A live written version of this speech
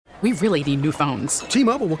We really need new phones.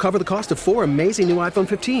 T-Mobile will cover the cost of 4 amazing new iPhone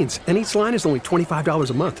 15s, and each line is only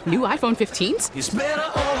 $25 a month. New iPhone 15s? It's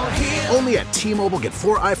better over here. Only at T-Mobile, get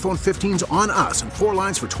 4 iPhone 15s on us and 4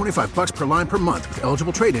 lines for $25 per line per month with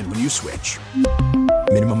eligible trade-in when you switch.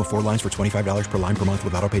 Minimum of 4 lines for $25 per line per month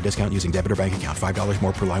with autopay discount using debit or bank account. $5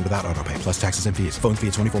 more per line without autopay, plus taxes and fees. Phone fee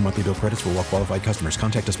at 24 monthly bill credits for well-qualified customers.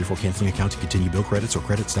 Contact us before canceling account to continue bill credits or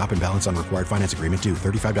credit stop and balance on required finance agreement due.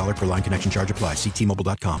 $35 per line connection charge applies. See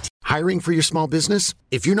T-Mobile.com. Hiring for your small business?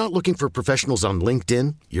 If you're not looking for professionals on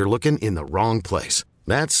LinkedIn, you're looking in the wrong place.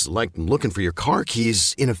 That's like looking for your car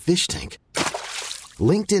keys in a fish tank.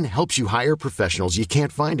 LinkedIn helps you hire professionals you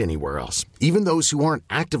can't find anywhere else, even those who aren't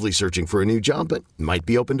actively searching for a new job but might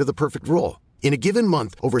be open to the perfect role. In a given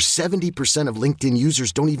month, over 70% of LinkedIn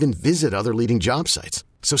users don't even visit other leading job sites.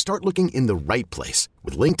 So start looking in the right place.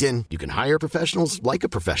 With LinkedIn, you can hire professionals like a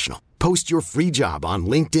professional. Post your free job on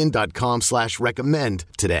linkedin.com/recommend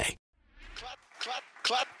today.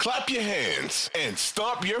 Clap your hands and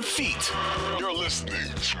stomp your feet. You're listening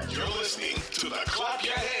to the Clap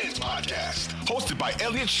Your Hands podcast, hosted by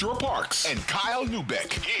Elliot Shore-Parks and Kyle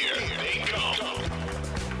Neubeck. Here they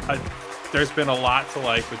go. There's been a lot to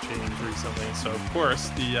like with James recently, so of course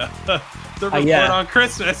the report on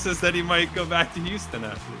Christmas is that he might go back to Houston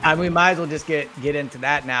after. We might as well just get into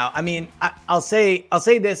that now. I mean, I'll say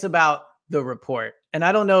this about the report, and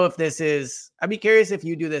I don't know if this is. I'd be curious if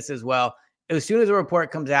you do this as well. As soon as a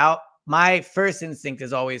report comes out, my first instinct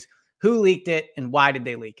is always who leaked it and why did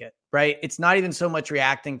they leak it, right? It's not even so much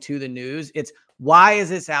reacting to the news. It's why is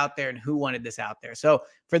this out there and who wanted this out there? So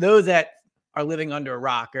for those that are living under a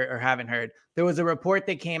rock or haven't heard, there was a report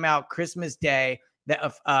that came out Christmas Day that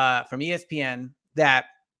from ESPN that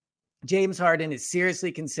James Harden is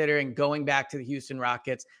seriously considering going back to the Houston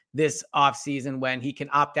Rockets this offseason when he can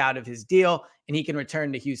opt out of his deal and he can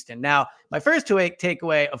return to Houston. Now, my first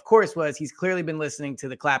takeaway, of course, was he's clearly been listening to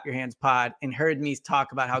the Clap Your Hands pod and heard me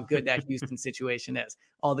talk about how good that Houston situation is.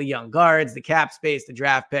 All the young guards, the cap space, the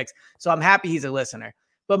draft picks. So I'm happy he's a listener.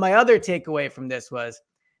 But my other takeaway from this was,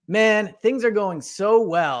 man, things are going so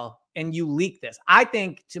well and you leak this. I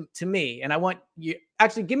think to me, and I want you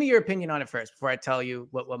actually give me your opinion on it first before I tell you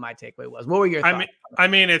what my takeaway was. What were your thoughts? I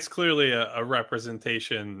mean, it's clearly a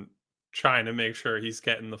representation trying to make sure he's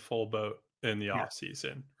getting the full boat in the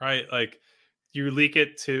offseason, right? Like you leak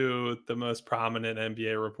it to the most prominent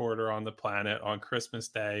NBA reporter on the planet on Christmas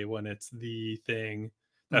Day when it's the thing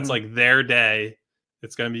that's like their day.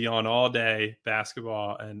 It's going to be on all day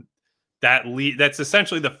basketball. And that's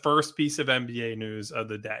essentially the first piece of NBA news of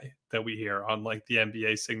the day that we hear on like the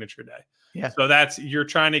NBA signature day. Yeah. So you're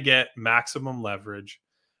trying to get maximum leverage.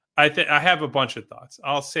 I have a bunch of thoughts.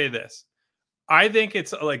 I'll say this. I think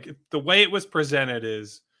it's like the way it was presented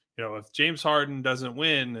is, you know, if James Harden doesn't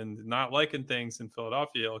win and not liking things in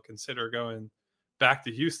Philadelphia, he'll consider going back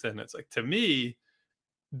to Houston. It's like, to me,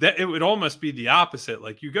 that it would almost be the opposite.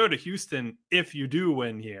 Like you go to Houston if you do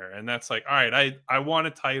win here. And that's like, all right, I want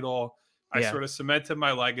a title. I sort of cemented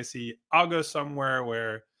my legacy. I'll go somewhere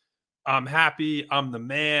where I'm happy. I'm the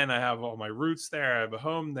man. I have all my roots there. I have a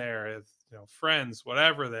home there. I have, friends,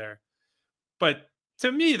 whatever there. But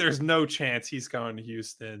to me, there's no chance he's going to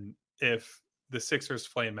Houston if the Sixers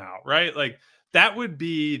flame out, right? Like that would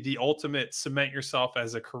be the ultimate cement yourself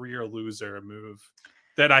as a career loser move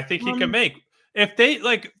that I think he can make.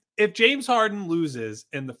 If James Harden loses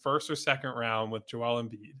in the first or second round with Joel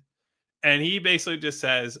Embiid, and he basically just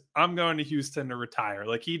says, I'm going to Houston to retire.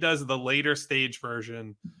 Like he does the later stage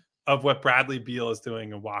version of what Bradley Beal is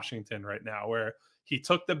doing in Washington right now, where he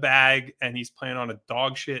took the bag and he's playing on a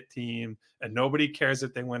dog shit team and nobody cares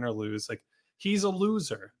if they win or lose. Like he's a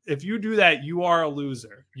loser. If you do that, you are a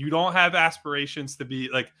loser. You don't have aspirations to be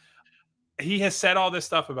like, he has said all this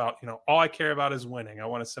stuff about, all I care about is winning. I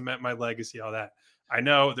want to cement my legacy, all that. I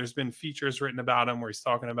know there's been features written about him where he's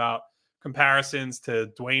talking about comparisons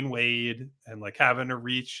to Dwayne Wade and like having to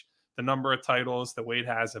reach the number of titles that Wade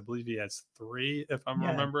has. I believe he has 3, if I'm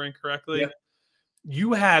remembering correctly. Yep.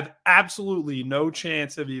 You have absolutely no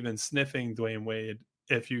chance of even sniffing Dwayne Wade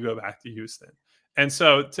if you go back to Houston. And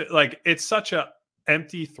so it's such a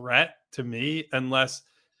empty threat to me, unless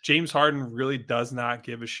James Harden really does not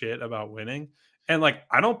give a shit about winning. And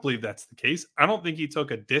I don't believe that's the case. I don't think he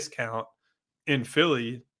took a discount in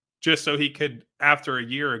Philly just so he could, after a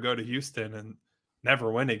year, go to Houston and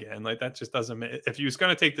never win again. Like that just doesn't make, if he was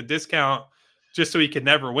going to take the discount just so he could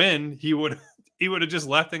never win, he would have just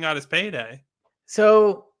left and got his payday.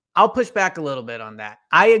 So I'll push back a little bit on that.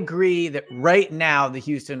 I agree that right now the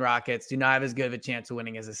Houston Rockets do not have as good of a chance of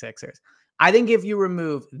winning as the Sixers. I think if you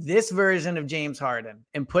remove this version of James Harden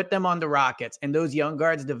and put them on the Rockets and those young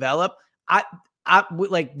guards develop,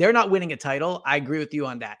 they're not winning a title. I agree with you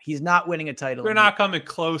on that. He's not winning a title. They're not coming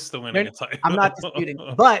close to winning a title. I'm not disputing.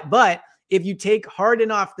 But if you take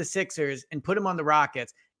Harden off the Sixers and put him on the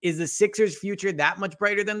Rockets, is the Sixers' future that much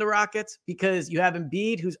brighter than the Rockets? Because you have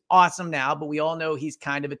Embiid, who's awesome now, but we all know he's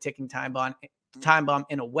kind of a ticking time bomb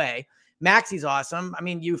in a way. Maxi's awesome. I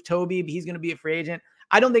mean, you have Toby, but he's going to be a free agent.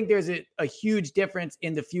 I don't think there's a huge difference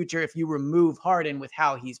in the future if you remove Harden with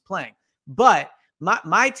how he's playing. But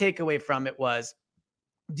my takeaway from it was,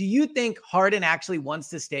 do you think Harden actually wants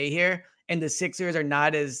to stay here and the Sixers are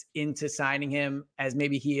not as into signing him as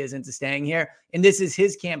maybe he is into staying here? And this is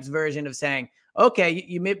his camp's version of saying, okay,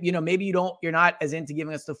 maybe you're not as into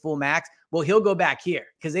giving us the full max. Well, he'll go back here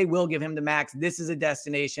because they will give him the max. This is a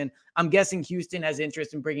destination. I'm guessing Houston has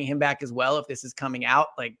interest in bringing him back as well if this is coming out,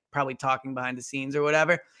 like probably talking behind the scenes or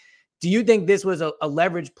whatever. Do you think this was a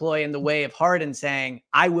leverage ploy in the way of Harden saying,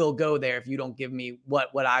 I will go there if you don't give me what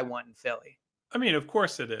I want in Philly? I mean, of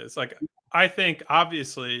course it is. Like, I think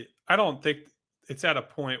obviously, I don't think it's at a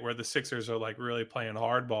point where the Sixers are like really playing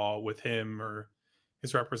hardball with him or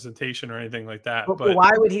his representation or anything like that. But why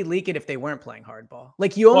would he leak it if they weren't playing hardball?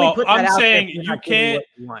 Like, you only put that I'm out saying there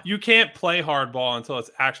you can't play hardball until it's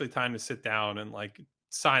actually time to sit down and like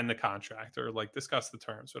sign the contract or like discuss the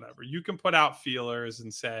terms, whatever. You can put out feelers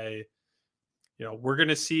and say, we're going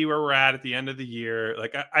to see where we're at the end of the year.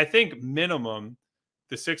 Like, I think minimum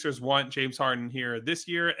the Sixers want James Harden here this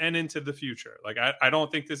year and into the future. Like, I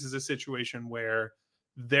don't think this is a situation where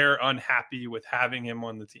they're unhappy with having him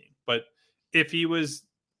on the team. But if he was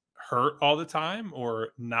hurt all the time or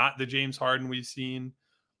not the James Harden we've seen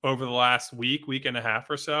over the last week and a half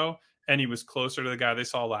or so, and he was closer to the guy they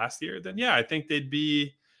saw last year, then yeah, I think they'd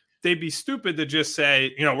be stupid to just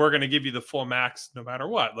say, we're going to give you the full max no matter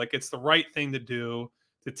what. Like, it's the right thing to do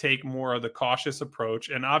to take more of the cautious approach.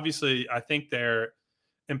 And obviously I think they're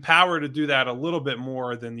empowered to do that a little bit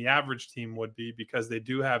more than the average team would be because they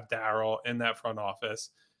do have Daryl in that front office.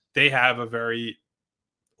 They have a very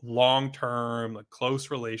long-term, close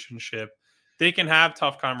relationship. They can have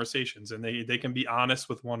tough conversations and they can be honest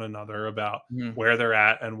with one another about where they're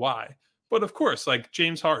at and why. But of course, like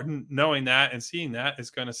James Harden, knowing that and seeing that,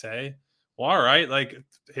 is going to say, well, all right, like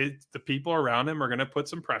the people around him are going to put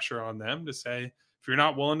some pressure on them to say, if you're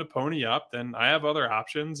not willing to pony up, then I have other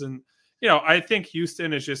options. And, I think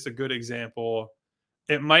Houston is just a good example.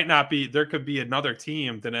 It might not be, there could be another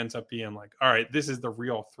team that ends up being like, all right, this is the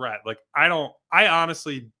real threat. Like, I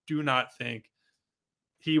honestly do not think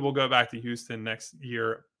he will go back to Houston next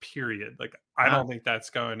year, period. Like, I don't think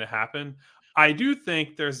that's going to happen. I do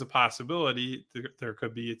think there's a possibility there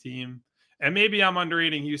could be a team, and maybe I'm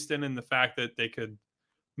underrating Houston in the fact that they could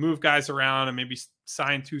move guys around and maybe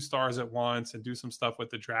sign 2 stars at once and do some stuff with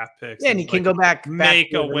the draft picks. Yeah, and you can go back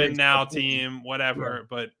make a win now team, whatever. Yeah.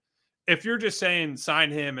 But if you're just saying sign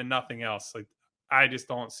him and nothing else, like, I just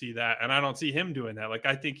don't see that. And I don't see him doing that. Like,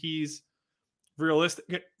 I think he's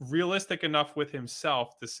realistic enough with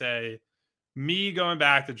himself to say, me going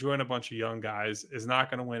back to join a bunch of young guys is not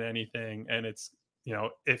going to win anything. And it's,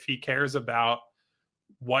 if he cares about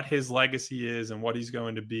what his legacy is and what he's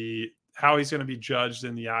going to be, how he's going to be judged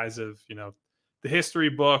in the eyes of, the history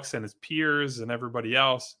books and his peers and everybody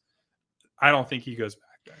else, I don't think he goes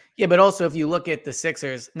back there. Yeah, but also if you look at the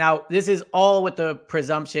Sixers, now this is all with the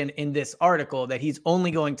presumption in this article that he's only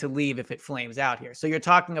going to leave if it flames out here. So you're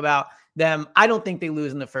talking about them. I don't think they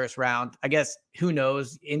lose in the first round. I guess, who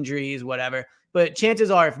knows, injuries, whatever. But chances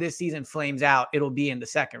are if this season flames out, it'll be in the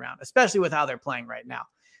second round, especially with how they're playing right now.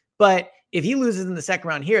 But if he loses in the second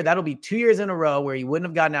round here, that'll be 2 years in a row where he wouldn't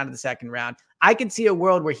have gotten out of the second round. I could see a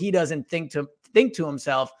world where he doesn't think to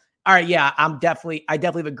himself, all right, yeah, I definitely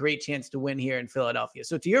have a great chance to win here in Philadelphia.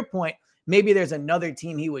 So to your point, maybe there's another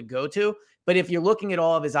team he would go to. But if you're looking at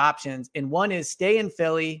all of his options, and one is stay in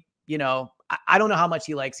Philly, I don't know how much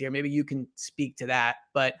he likes here. Maybe you can speak to that.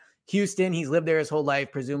 But Houston, he's lived there his whole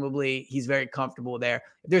life. Presumably, he's very comfortable there.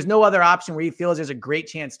 If there's no other option where he feels there's a great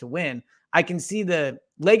chance to win, I can see the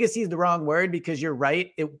legacy is the wrong word because you're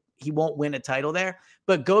right. He won't win a title there.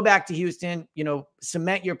 But go back to Houston,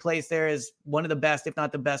 cement your place there as one of the best, if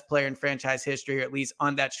not the best player in franchise history, or at least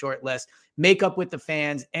on that short list. Make up with the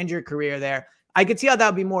fans, end your career there. I could see how that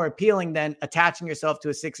would be more appealing than attaching yourself to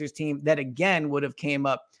a Sixers team that, again, would have came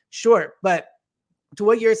up short. But to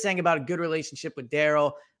what you're saying about a good relationship with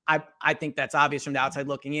Daryl, I think that's obvious from the outside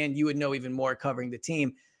looking in. You would know even more covering the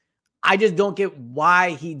team. I just don't get why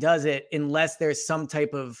he does it unless there's some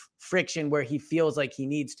type of friction where he feels like he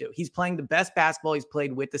needs to. He's playing the best basketball he's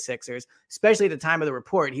played with the Sixers, especially at the time of the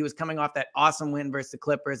report. He was coming off that awesome win versus the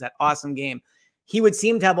Clippers, that awesome game. He would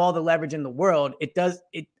seem to have all the leverage in the world.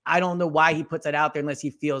 I don't know why he puts that out there unless he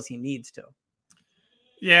feels he needs to.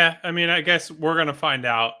 Yeah, I mean, I guess we're gonna find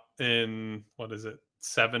out in, what is it,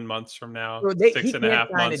 7 months from now, So six he and a can't half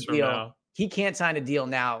sign a months from deal. now. He can't sign a deal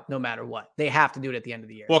now, no matter what. They have to do it at the end of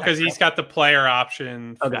the year. Well, Is that because he's correct? got the player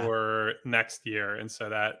option Okay. for next year, and so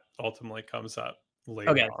that ultimately comes up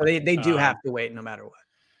later. Okay, so on. they do have to wait no matter what.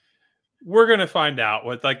 We're gonna find out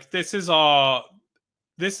what, like, this is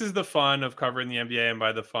the fun of covering the NBA, and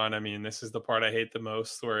by the fun I mean this is the part I hate the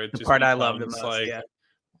most, where it The just part I love the becomes most, like yeah.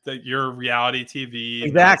 your reality TV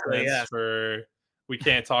Exactly, nonsense yes. for we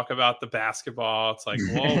can't talk about the basketball. It's like,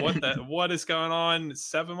 well, what is going on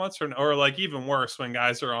 7 months from now? Or like even worse, when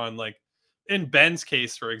guys are on, like in Ben's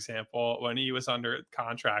case, for example, when he was under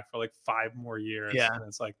contract for like 5 more years, Yeah. and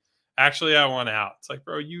it's like, actually I want out. It's like,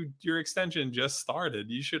 bro, your extension just started.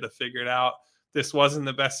 You should have figured out this wasn't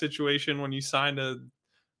the best situation when you signed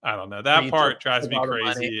I don't know. That part drives me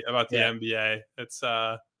crazy about the NBA. It's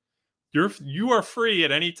you are free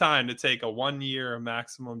at any time to take a 1-year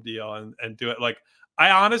maximum deal and do it. Like,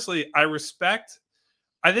 I respect.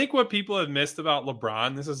 I think what people have missed about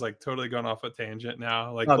LeBron, this is like totally going off a tangent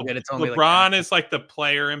now. Like, LeBron is like the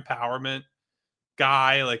player empowerment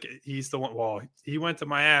guy. Like, he's the one. Well, he went to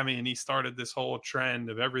Miami and he started this whole trend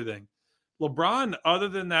of everything. LeBron, other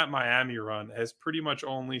than that Miami run, has pretty much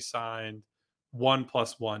only signed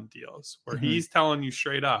 1+1 deals where he's telling you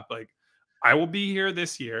straight up, like, I will be here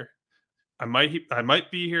this year. I might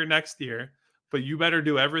be here next year, but you better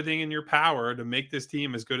do everything in your power to make this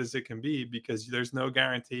team as good as it can be, because there's no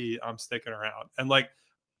guarantee I'm sticking around. And like,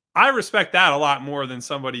 I respect that a lot more than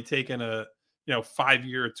somebody taking a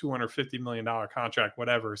 5-year, $250 million contract,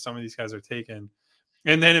 whatever some of these guys are taking.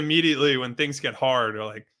 And then immediately when things get hard, they're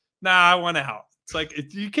like, nah, I want out. It's like,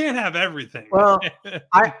 you can't have everything. Well,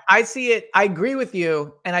 I see it. I agree with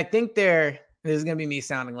you. And I think this is going to be me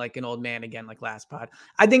sounding like an old man again, like last pod.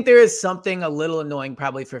 I think there is something a little annoying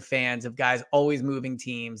probably for fans of guys always moving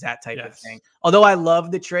teams, that type of thing. Although I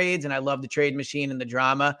love the trades and I love the trade machine and the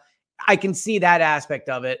drama, I can see that aspect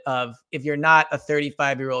of it, of if you're not a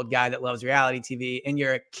 35-year-old guy that loves reality TV and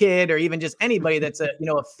you're a kid, or even just anybody that's a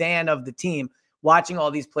fan of the team, watching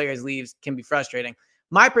all these players leave can be frustrating.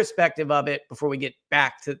 My perspective of it, before we get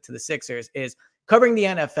back to the Sixers, is covering the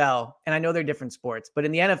NFL, and I know they're different sports, but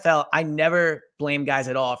in the NFL, I never blame guys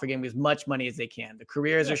at all for getting as much money as they can. The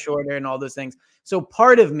careers are shorter and all those things. So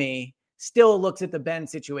part of me still looks at the Ben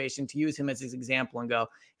situation, to use him as his example, and go,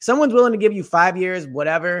 if someone's willing to give you 5 years,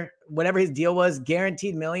 whatever his deal was,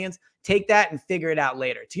 guaranteed millions, take that and figure it out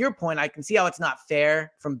later. To your point, I can see how it's not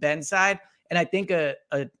fair from Ben's side. And I think a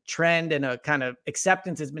trend and a kind of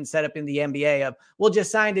acceptance has been set up in the NBA of, we'll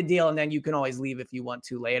just sign a deal and then you can always leave if you want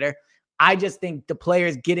to later. I just think the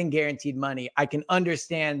players getting guaranteed money, I can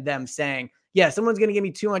understand them saying, yeah, someone's going to give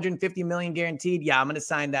me $250 million guaranteed. Yeah, I'm going to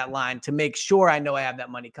sign that line to make sure I know I have that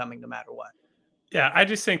money coming no matter what. Yeah, I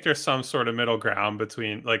just think there's some sort of middle ground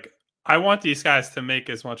between, like, I want these guys to make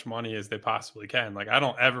as much money as they possibly can. Like, I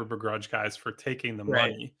don't ever begrudge guys for taking the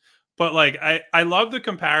money. But like, I love the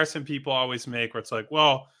comparison people always make, where it's like,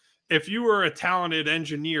 well, if you were a talented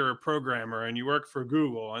engineer or programmer and you work for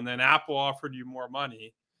Google and then Apple offered you more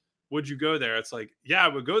money, would you go there? It's like, yeah, I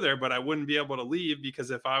would go there, but I wouldn't be able to leave, because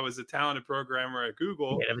if I was a talented programmer at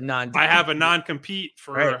Google, I have a non-compete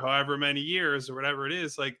for however many years or whatever it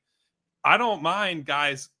is. Like, I don't mind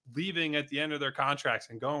guys leaving at the end of their contracts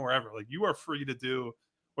and going wherever. Like, you are free to do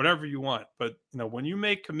whatever you want. But when you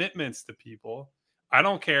make commitments to people, I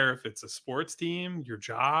don't care if it's a sports team, your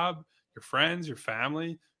job, your friends, your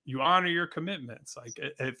family, you honor your commitments. Like,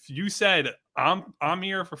 if you said, I'm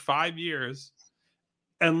here for 5 years,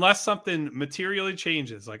 unless something materially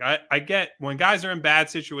changes. Like, I get when guys are in bad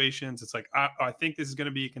situations, it's like, I think this is going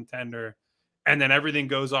to be a contender, and then everything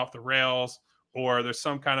goes off the rails, or there's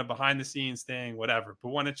some kind of behind the scenes thing, whatever.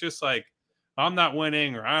 But when it's just like, I'm not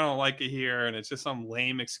winning, or I don't like it here, and it's just some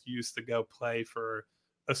lame excuse to go play for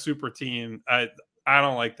a super team, I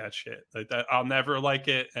don't like that shit. Like, that, I'll never like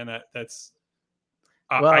it, and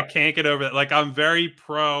I can't get over that. Like, I'm very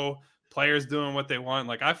pro players doing what they want.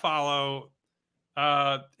 Like, I follow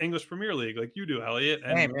English Premier League like you do, Elliot,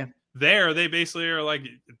 and they basically are like,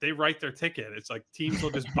 they write their ticket. It's like teams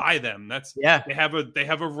will just buy them. That's they have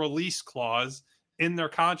a release clause in their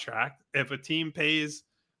contract. If a team pays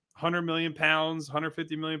 £100 million,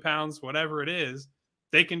 £150 million, whatever it is,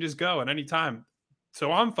 they can just go at any time.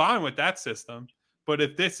 So I'm fine with that system. But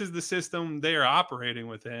if this is the system they are operating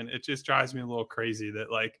within, it just drives me a little crazy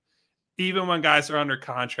that, like, even when guys are under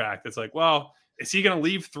contract, it's like, well, is he going to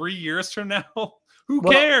leave 3 years from now? Who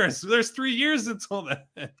cares? There's 3 years until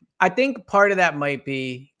then. I think part of that might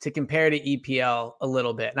be to compare to EPL a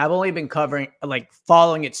little bit. And I've only been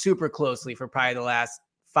following it super closely for probably the last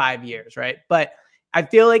 5 years, right? But I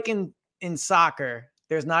feel like in soccer,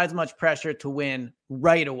 there's not as much pressure to win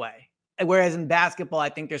right away. Whereas in basketball, I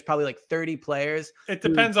think there's probably like 30 players. It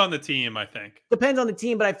depends on the team, I think. Depends on the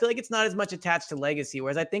team, but I feel like it's not as much attached to legacy.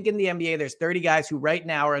 Whereas I think in the NBA, there's 30 guys who right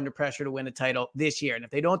now are under pressure to win a title this year. And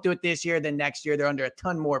if they don't do it this year, then next year they're under a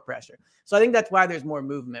ton more pressure. So I think that's why there's more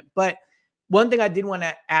movement. But one thing I did want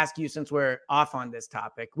to ask you, since we're off on this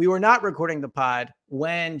topic, we were not recording the pod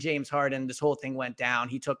when James Harden, this whole thing went down.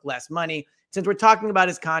 He took less money. Since we're talking about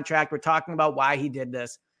his contract, we're talking about why he did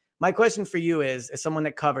this. My question for you is, as someone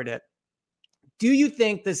that covered it, do you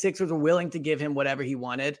think the Sixers were willing to give him whatever he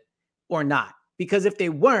wanted or not? Because if they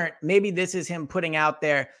weren't, maybe this is him putting out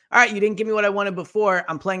there, all right, you didn't give me what I wanted before.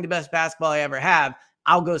 I'm playing the best basketball I ever have.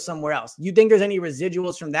 I'll go somewhere else. You think there's any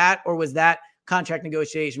residuals from that? Or was that contract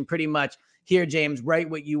negotiation pretty much, here, James, write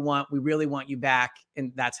what you want. We really want you back.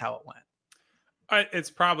 And that's how it went. It's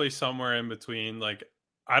probably somewhere in between. Like,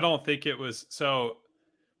 I don't think it was. So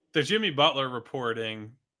the Jimmy Butler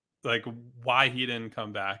reporting, like why he didn't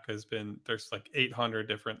come back, there's like 800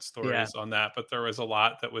 different stories on that. But there was a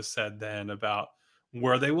lot that was said then about,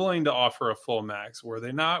 were they willing to offer a full max? Were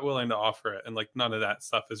they not willing to offer it? And like, none of that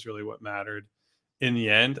stuff is really what mattered in the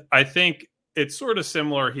end. I think it's sort of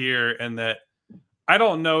similar here in that I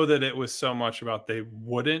don't know that it was so much about they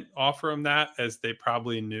wouldn't offer him that, as they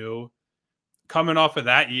probably knew coming off of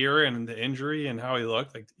that year and the injury and how he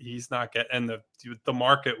looked, like he's not getting, and the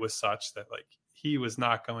market was such that like he was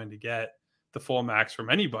not going to get the full max from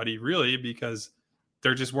anybody really, because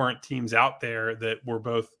there just weren't teams out there that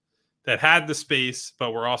had the space,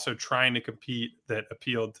 but were also trying to compete, that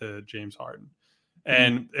appealed to James Harden.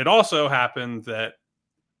 And it also happened that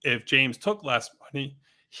if James took less money,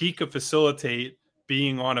 he could facilitate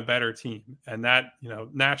being on a better team. And that,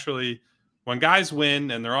 naturally when guys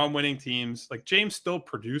win and they're on winning teams, like James still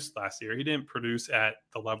produced last year. He didn't produce at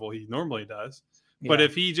the level he normally does. Yeah. But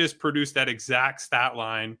if he just produced that exact stat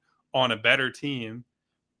line on a better team,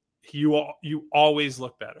 you always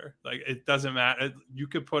look better. Like, it doesn't matter. You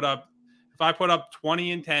could if I put up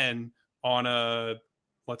 20 and 10 on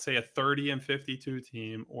let's say a 30 and 52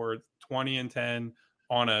 team, or 20 and 10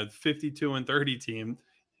 on a 52 and 30 team,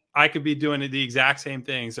 I could be doing the exact same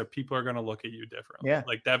things, so people are going to look at you differently. Yeah.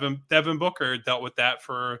 Like Devin Booker dealt with that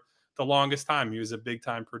for the longest time. He was a big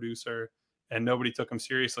time producer, and nobody took him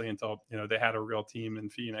seriously until, they had a real team in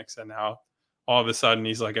Phoenix. And now all of a sudden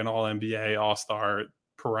he's like an all NBA, all-star,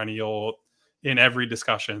 perennial in every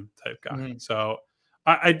discussion type guy. Mm-hmm. So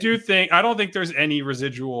I don't think there's any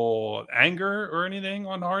residual anger or anything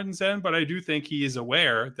on Harden's end, but I do think he is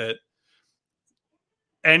aware that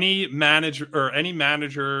any manager,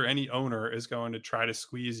 any owner is going to try to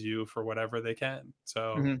squeeze you for whatever they can.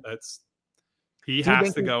 So he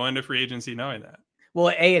has to go into free agency knowing that. Well,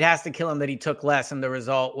 it has to kill him that he took less, and the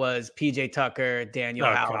result was PJ Tucker, Daniel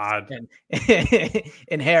House,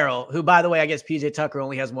 and Harrell, who, by the way, I guess PJ Tucker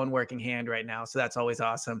only has one working hand right now, so that's always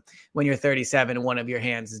awesome when you're 37 and one of your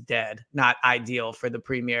hands is dead. Not ideal for the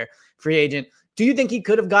premier free agent. Do you think he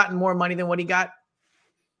could have gotten more money than what he got?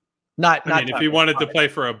 If he wanted to play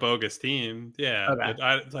for a bogus team, yeah.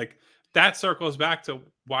 Okay. But that circles back to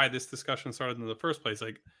why this discussion started in the first place.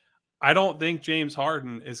 Like, I don't think James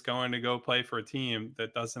Harden is going to go play for a team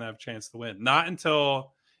that doesn't have a chance to win. Not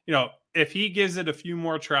until, if he gives it a few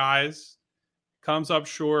more tries, comes up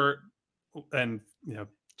short, and,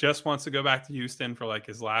 just wants to go back to Houston for like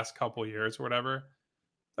his last couple years or whatever.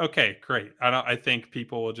 Okay, great. I think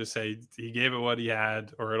people will just say he gave it what he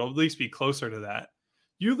had, or it'll at least be closer to that.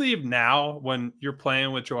 You leave now when you're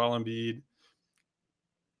playing with Joel Embiid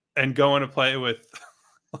and going to play with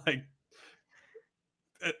like,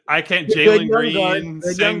 Jalen Green,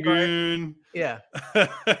 Sengun,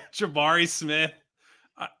 Jabari Smith.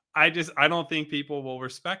 I don't think people will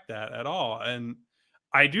respect that at all. And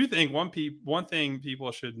I do think one thing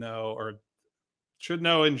people should know, or should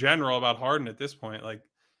know in general about Harden at this point, like,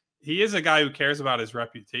 he is a guy who cares about his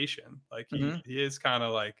reputation. Like, he is kind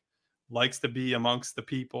of like, likes to be amongst the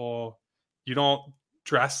people. You don't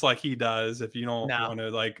dress like he does if you don't want to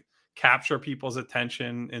like capture people's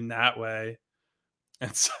attention in that way.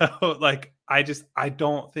 And so like, I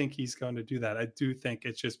don't think he's going to do that. I do think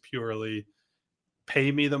it's just purely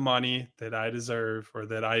pay me the money that I deserve, or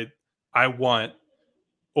that I want,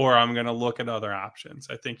 or I'm going to look at other options.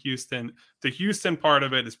 I think the Houston part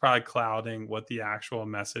of it is probably clouding what the actual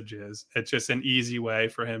message is. It's just an easy way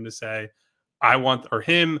for him to say, I want, or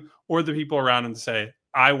him or the people around him to say,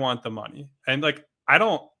 I want the money. And like, I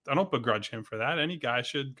don't begrudge him for that. Any guy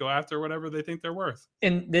should go after whatever they think they're worth.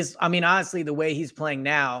 And this, honestly, the way he's playing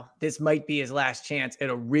now, this might be his last chance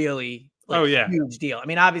at a really huge deal.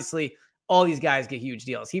 Obviously all these guys get huge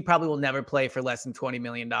deals. He probably will never play for less than $20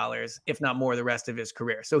 million, if not more, the rest of his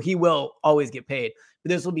career. So he will always get paid.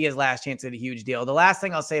 But this will be his last chance at a huge deal. The last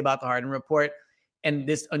thing I'll say about the Harden report, and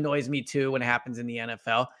this annoys me too when it happens in the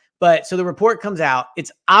NFL, but so the report comes out.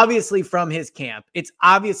 It's obviously from his camp. It's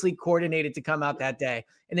obviously coordinated to come out that day.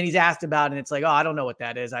 And then he's asked about it, and it's like, oh, I don't know what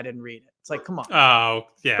that is. I didn't read it. It's like, come on. Oh,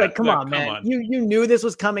 yeah. Like, come on, man. You knew this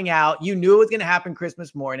was coming out. You knew it was going to happen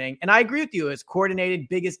Christmas morning. And I agree with you. It's coordinated,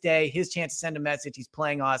 biggest day, his chance to send a message. He's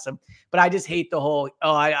playing awesome. But I just hate the whole,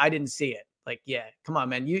 I didn't see it. Like, yeah, come on,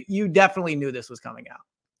 man. You definitely knew this was coming out.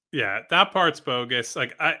 Yeah, that part's bogus.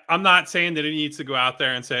 Like, I'm not saying that he needs to go out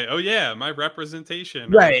there and say, oh, yeah, my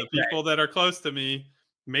representation, right, the people that are close to me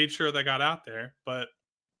made sure they got out there. But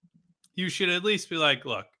you should at least be like,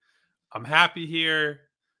 look, I'm happy here.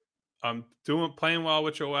 I'm playing well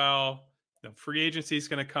with Joel. Free agency is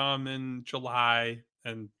going to come in July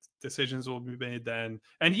and decisions will be made then.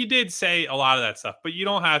 And he did say a lot of that stuff, but you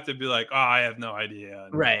don't have to be like, oh, I have no idea.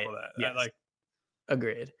 Right. Yes. Like,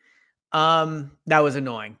 agreed. That was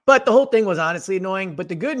annoying, but the whole thing was honestly annoying. But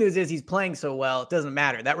the good news is he's playing so well. It doesn't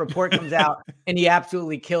matter. That report comes out and he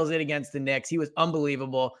absolutely kills it against the Knicks. He was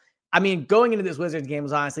unbelievable. I mean, going into this Wizards game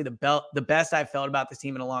was honestly the best I've felt about this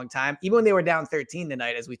team in a long time. Even when they were down 13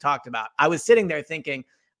 tonight, as we talked about, I was sitting there thinking,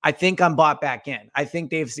 I think I'm bought back in. I think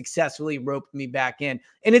they've successfully roped me back in.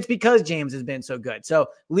 And it's because James has been so good. So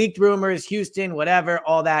leaked rumors, Houston, whatever,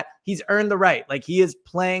 all that. He's earned the right. Like, he is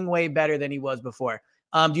playing way better than he was before.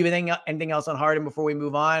 Do you have anything else on Harden before we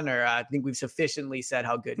move on? Or I think we've sufficiently said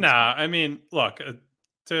how good. Nah, I mean, look,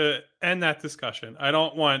 to end that discussion,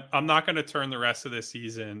 I'm not going to turn the rest of the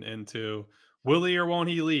season into will he or won't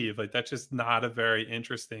he leave? Like, that's just not a very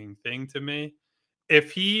interesting thing to me.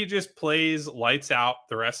 If he just plays lights out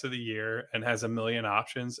the rest of the year and has a million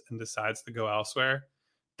options and decides to go elsewhere,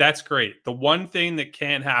 that's great. The one thing that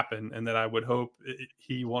can't happen and that I would hope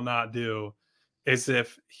he will not do is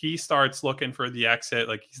if he starts looking for the exit,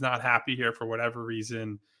 like he's not happy here for whatever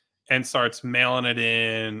reason, and starts mailing it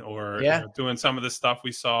in or doing some of the stuff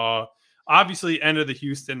we saw. Obviously, end of the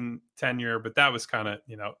Houston tenure, but that was kind of,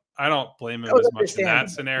 I don't blame him as much in that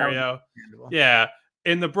scenario. Yeah.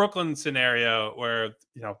 In the Brooklyn scenario where,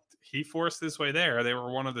 he forced his way there, they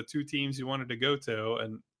were one of the two teams he wanted to go to.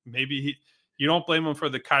 And maybe you don't blame him for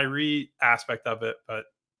the Kyrie aspect of it. But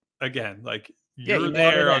again, like you're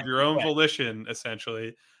there of your own volition,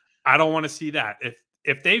 essentially. I don't want to see that.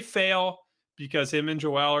 If they fail because him and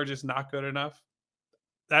Joel are just not good enough,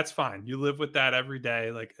 that's fine. You live with that every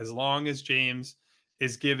day. Like, as long as James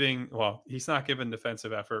is giving, well, he's not giving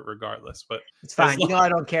defensive effort regardless, but it's fine. I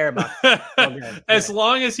don't care about it. As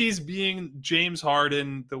long as he's being James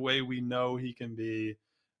Harden the way we know he can be,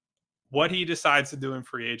 what he decides to do in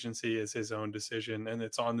free agency is his own decision. And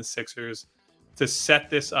it's on the Sixers to set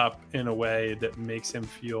this up in a way that makes him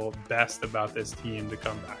feel best about this team to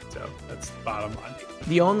come back to. That's the bottom line.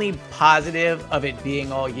 The only positive of it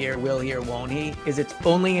being all year, will he or won't he, is it's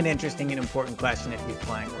only an interesting and important question if he's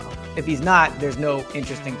playing well. If he's not, there's no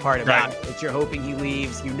interesting part about it. It's you're hoping he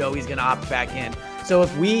leaves, he's going to opt back in. So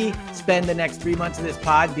if we spend the next 3 months of this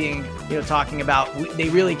pod being, talking about they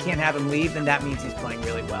really can't have him leave, then that means he's playing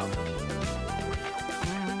really well.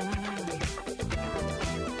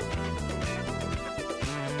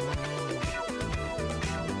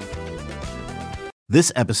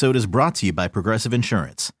 This episode is brought to you by Progressive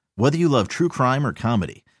Insurance. Whether you love true crime or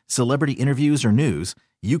comedy, celebrity interviews or news,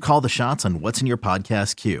 you call the shots on what's in your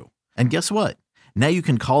podcast queue. And guess what? Now you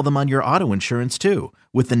can call them on your auto insurance too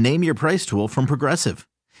with the Name Your Price tool from Progressive.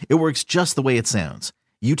 It works just the way it sounds.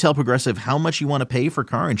 You tell Progressive how much you want to pay for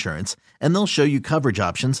car insurance, and they'll show you coverage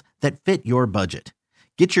options that fit your budget.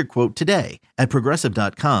 Get your quote today at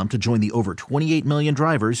Progressive.com to join the over 28 million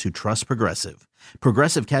drivers who trust Progressive.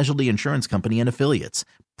 Progressive Casualty Insurance Company and Affiliates.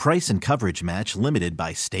 Price and coverage match limited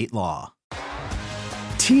by state law.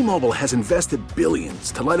 T-Mobile has invested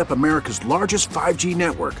billions to light up America's largest 5G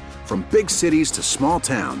network, from big cities to small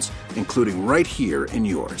towns, including right here in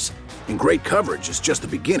yours. And great coverage is just the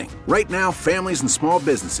beginning. Right now, families and small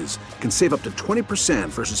businesses can save up to 20%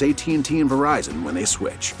 versus AT&T and Verizon when they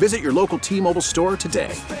switch. Visit your local T-Mobile store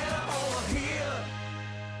today.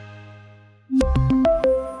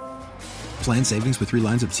 Plan savings with 3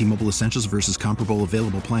 lines of T-Mobile Essentials versus comparable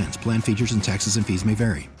available plans. Plan features and taxes and fees may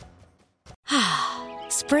vary.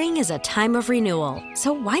 Spring is a time of renewal,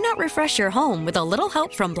 so why not refresh your home with a little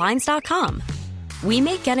help from Blinds.com? We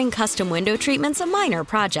make getting custom window treatments a minor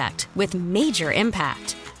project with major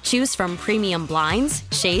impact. Choose from premium blinds,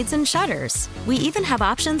 shades, and shutters. We even have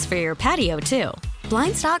options for your patio, too.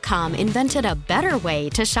 Blinds.com invented a better way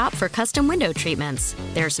to shop for custom window treatments.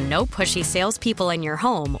 There's no pushy salespeople in your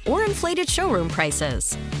home or inflated showroom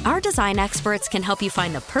prices. Our design experts can help you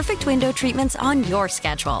find the perfect window treatments on your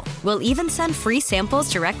schedule. We'll even send free samples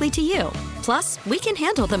directly to you. Plus, we can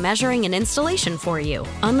handle the measuring and installation for you.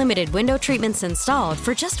 Unlimited window treatments installed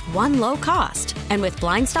for just one low cost. And with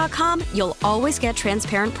Blinds.com, you'll always get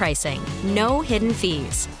transparent pricing. No hidden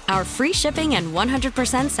fees. Our free shipping and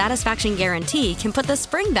 100% satisfaction guarantee can put the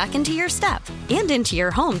spring back into your step and into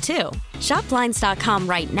your home, too. Shop Blinds.com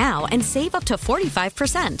right now and save up to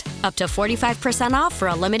 45%. Up to 45% off for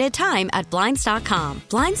a limited time at Blinds.com.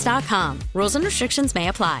 Blinds.com. Rules and restrictions may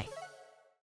apply.